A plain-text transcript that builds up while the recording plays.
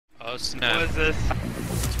Oh snap. What is this?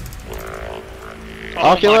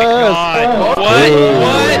 Oculus! Oh my God.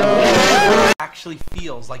 What? Actually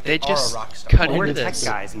feels like they just are a rock star. cut We're into tech this.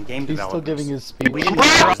 guys and game He's developers. still giving his speech. We didn't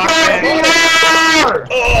What?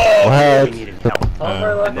 we needed help.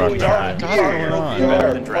 And then we had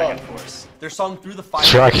better than Dragon Force. Their song Through the Fire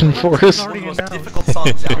Dragon Force? is one of the most difficult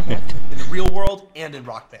songs out in the real world and in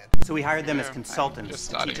Rock Band. So we hired them as consultants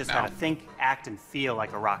to teach us how to think, act, and feel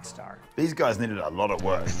like a rock star. These guys needed a lot of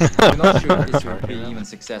work. We're not sure if this will be even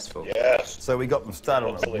successful. Yes. So we got them started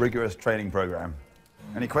on a rigorous training program.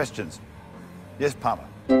 Any questions? Yes, Palmer.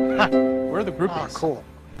 Where are the groupies? Oh, cool.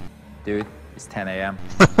 Dude, it's 10 a.m.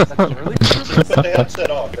 Put the headset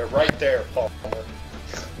on. They're right there, Paul.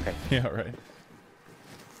 Okay. Yeah, right.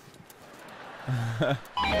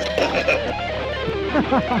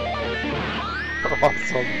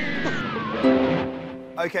 Awesome.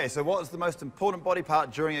 Okay, so what's the most important body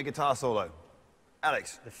part during a guitar solo?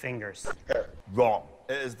 Alex? The fingers. Wrong.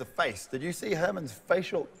 It is the face. Did you see Herman's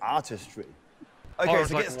facial artistry? Okay, Oh,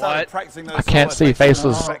 so like get started what? practicing those I can't solo see effects.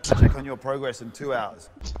 faces. Check on your progress in 2 hours.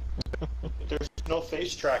 There's no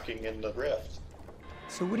face tracking in the Rift.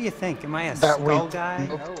 So what do you think? Am I a That skull we- guy?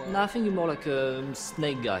 No, I think you're more like a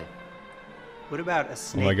snake guy. What about a Oh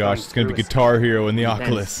snake? my gosh, going it's gonna be through a Guitar Hero in the Depends.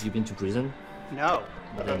 Oculus. You've been to prison? snake? No.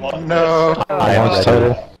 No. I am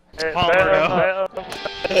total.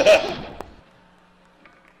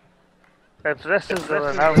 If this is an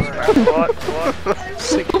announcement, what?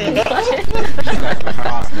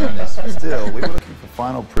 Still, we were looking for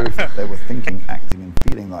final proof that they were thinking, acting, and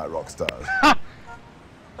feeling like rock stars.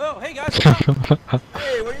 Oh, hey guys!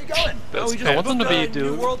 Hey, where you going? That's we just I want them to booked be a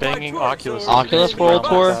new worldwide banging tour, Oculus. so Oculus World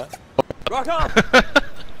Tour? rock on!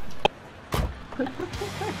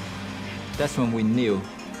 That's when we knew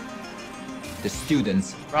the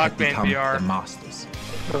students Rock had Band become VR. the masters.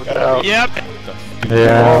 Yep.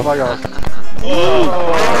 Yeah. Oh my gosh.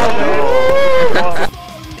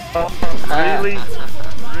 Really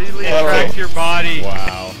track your body.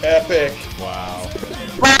 Wow. Epic. Wow.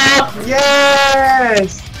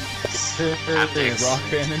 Yes! Rock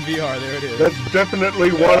Band in VR, there it is. That's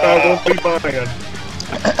definitely one I won't be buying.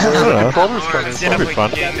 Definitely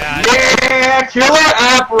fun. getting that. Yeah, killer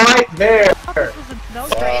app right there!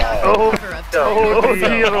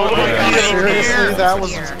 Seriously, that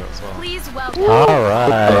was... Please welcome.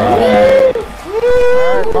 Alright.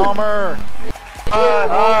 Alright, Palmer.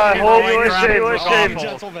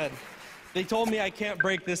 Gentlemen, they told me I can't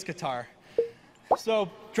break this guitar. So,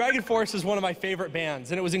 Dragon Force is one of my favorite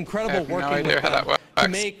bands, and it was incredible working with them to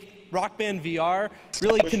make Rock Band VR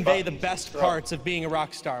really convey the best parts of being a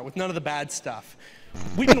rock star with none of the bad stuff.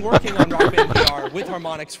 We've been working on Rock Band VR with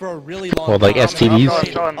harmonics for a really long time. Like STDs?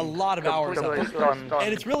 Played a lot of hours of it.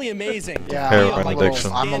 And it's really amazing. Yeah, to feel like you're I'm a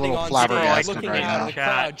standing little on flabbergasted stage, looking right out now. at the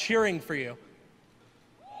crowd, cheering for you.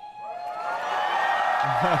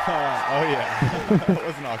 Oh yeah. That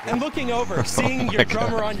wasn't awkward. And looking over, seeing your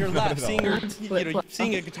drummer on your left, seeing your,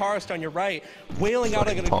 seeing a guitarist on your right, wailing out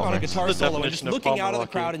on a guitar solo, and just looking out at the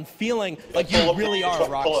crowd and feeling like you really are a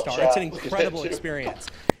rock star. It's an incredible experience.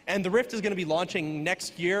 And the Rift is going to be launching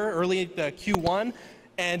next year, early Q1.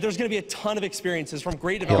 And there's going to be a ton of experiences from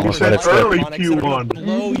great developers like early Harmonix that are going to Q1.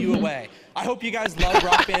 blow you away. I hope you guys love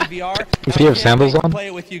Rock Band VR. Does he have sandals on? Play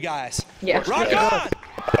it with you guys. Yeah. Rock on!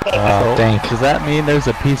 Thanks. Does that mean there's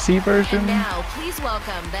a PC version? And now, please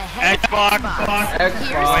welcome the head of Xbox.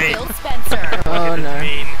 Here's Phil Spencer. Oh no.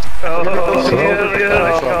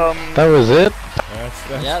 That was it?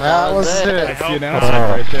 That was it. That's the announcement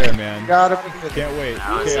right there, man. Gotta be Can't wait. Okay,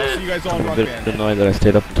 I'll see you guys all in Rock Band. annoyed that I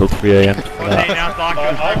stayed up until 3 a.m.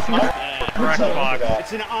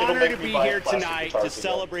 It's an honor to be here tonight to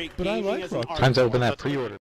celebrate But I like Rock Band. Time's open that pre-order.